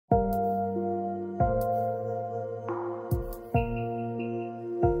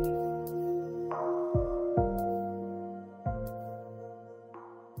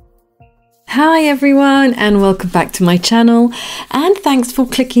Hi everyone and welcome back to my channel, and thanks for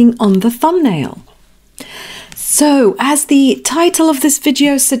clicking on the thumbnail. So as the title of this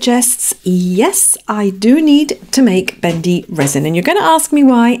video suggests, yes, I do need to make bendy resin, and you're going to ask me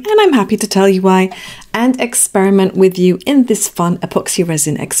why, and I'm happy to tell you why and experiment with you in this fun epoxy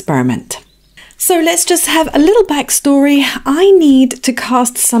resin experiment. So let's just have a little backstory. I need to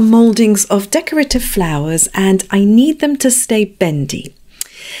cast some moldings of decorative flowers and I need them to stay bendy.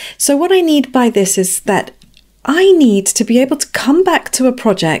 So what I need by this is that I need to be able to come back to a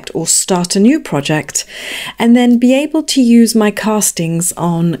project or start a new project and then be able to use my castings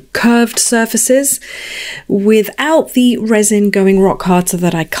on curved surfaces without the resin going rock hard so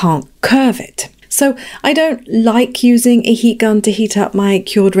that I can't curve it. So I don't like using a heat gun to heat up my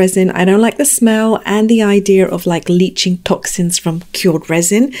cured resin. I don't like the smell and the idea of like leaching toxins from cured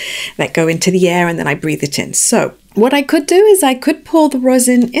resin that go into the air and then I breathe it in. So what I could do is I could pour the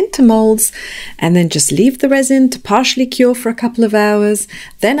resin into molds and then just leave the resin to partially cure for a couple of hours,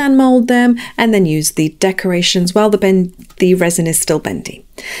 then unmold them and then use the decorations while the resin is still bendy.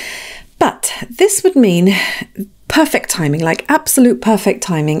 But this would mean perfect timing, like absolute perfect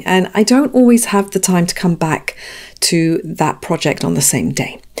timing, and I don't always have the time to come back to that project on the same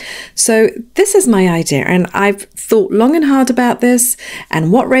day. So this is my idea, and I've thought long and hard about this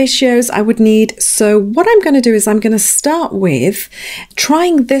and what ratios I would need. So what I'm going to do is I'm going to start with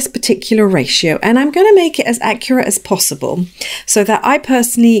trying this particular ratio, and I'm going to make it as accurate as possible so that I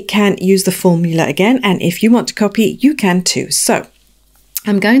personally can use the formula again, and if you want to copy, you can too. So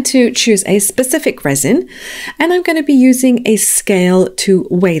I'm going to choose a specific resin and I'm going to be using a scale to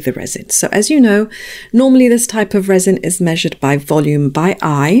weigh the resin. So as you know, normally this type of resin is measured by volume by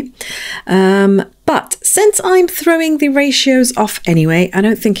eye. But since I'm throwing the ratios off anyway, I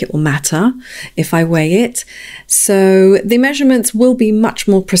don't think it will matter if I weigh it. So the measurements will be much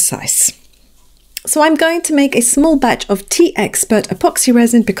more precise. So I'm going to make a small batch of Tea Expert epoxy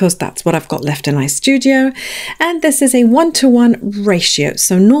resin because that's what I've got left in my studio. And this is a 1-to-1 ratio.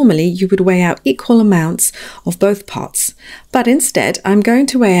 So normally you would weigh out equal amounts of both parts. But instead, I'm going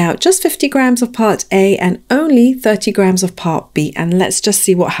to weigh out just 50 grams of part A and only 30 grams of part B. And let's just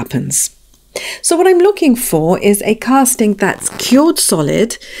see what happens. So what I'm looking for is a casting that's cured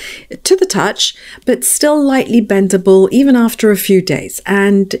solid to the touch, but still lightly bendable even after a few days.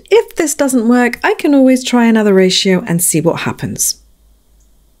 And if this doesn't work, I can always try another ratio and see what happens.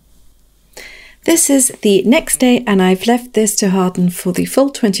 This is the next day and I've left this to harden for the full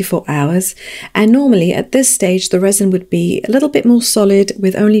 24 hours. And normally at this stage, the resin would be a little bit more solid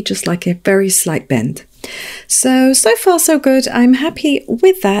with only just like a very slight bend. So far so good. I'm happy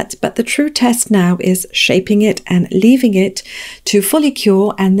with that, but the true test now is shaping it and leaving it to fully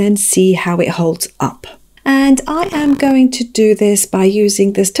cure and then see how it holds up. And I am going to do this by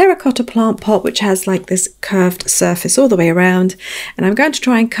using this terracotta plant pot, which has like this curved surface all the way around. And I'm going to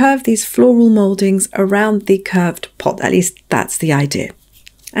try and curve these floral moldings around the curved pot. At least that's the idea.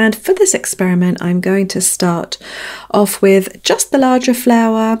 And for this experiment, I'm going to start off with just the larger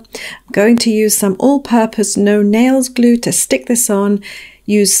flower. I'm going to use some all-purpose no nails glue to stick this on,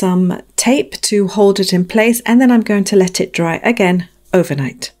 use some tape to hold it in place, and then I'm going to let it dry again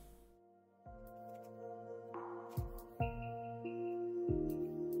overnight.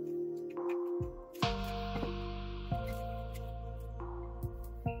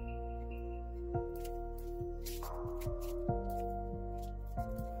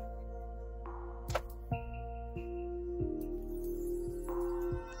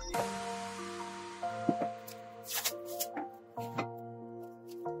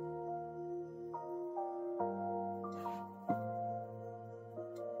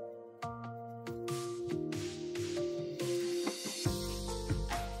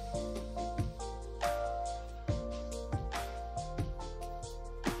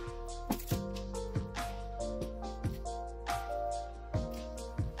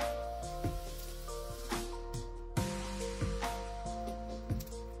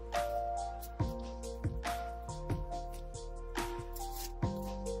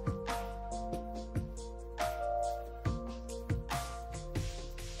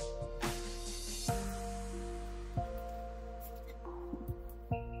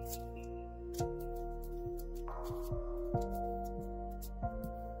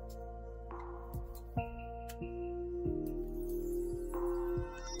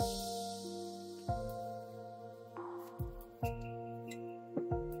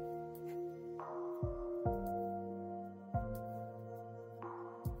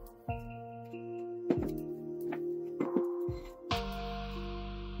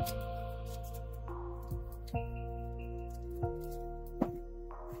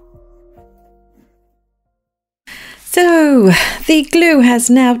 So the glue has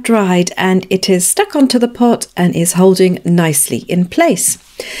now dried and it is stuck onto the pot and is holding nicely in place.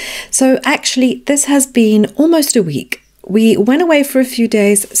 So actually this has been almost a week. We went away for a few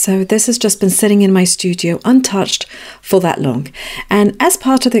days, so this has just been sitting in my studio untouched for that long. And as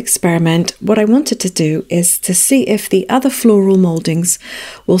part of the experiment, what I wanted to do is to see if the other floral mouldings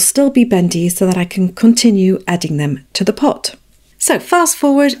will still be bendy so that I can continue adding them to the pot. So fast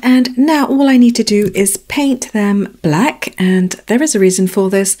forward, and now all I need to do is paint them black, and there is a reason for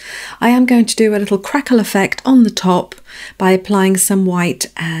this. I am going to do a little crackle effect on the top by applying some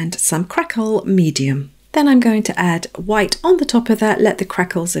white and some crackle medium. Then I'm going to add white on the top of that, let the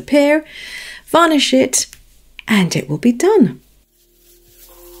crackles appear, varnish it, and it will be done.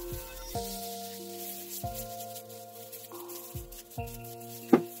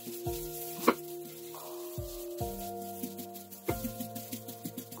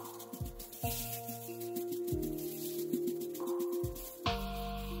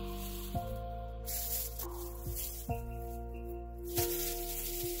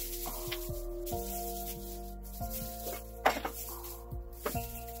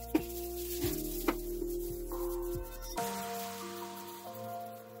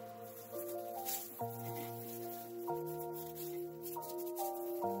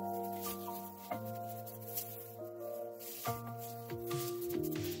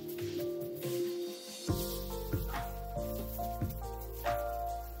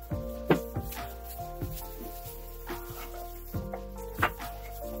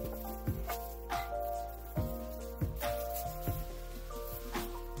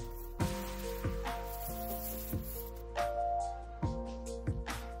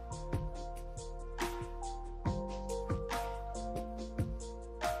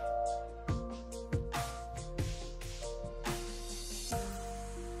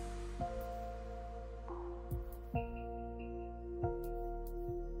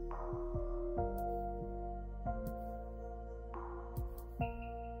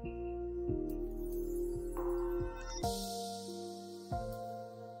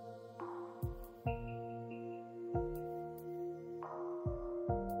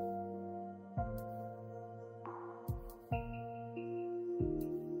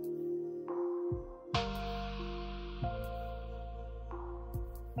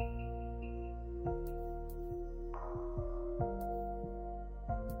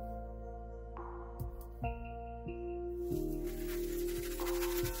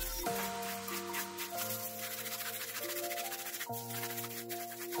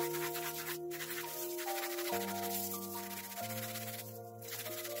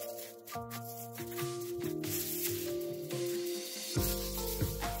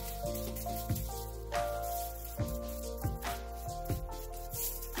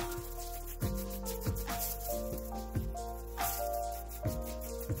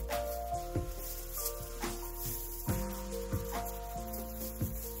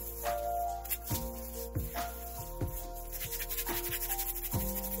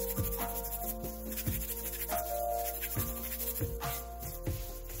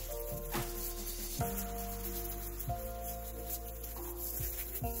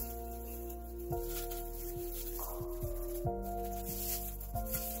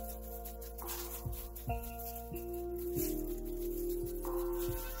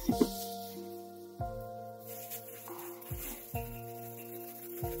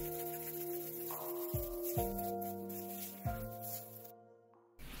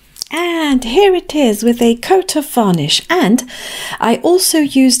 And here it is with a coat of varnish, and I also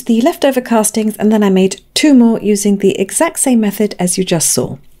used the leftover castings and then I made 2 more using the exact same method as you just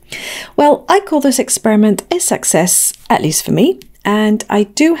saw. Well, I call this experiment a success, at least for me, and I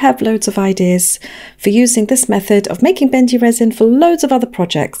do have loads of ideas for using this method of making bendy resin for loads of other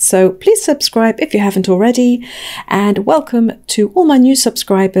projects. So please subscribe if you haven't already, and welcome to all my new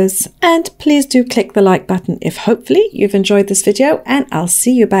subscribers, and please do click the like button if hopefully you've enjoyed this video, and I'll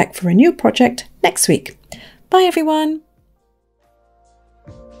see you back for a new project next week. Bye everyone!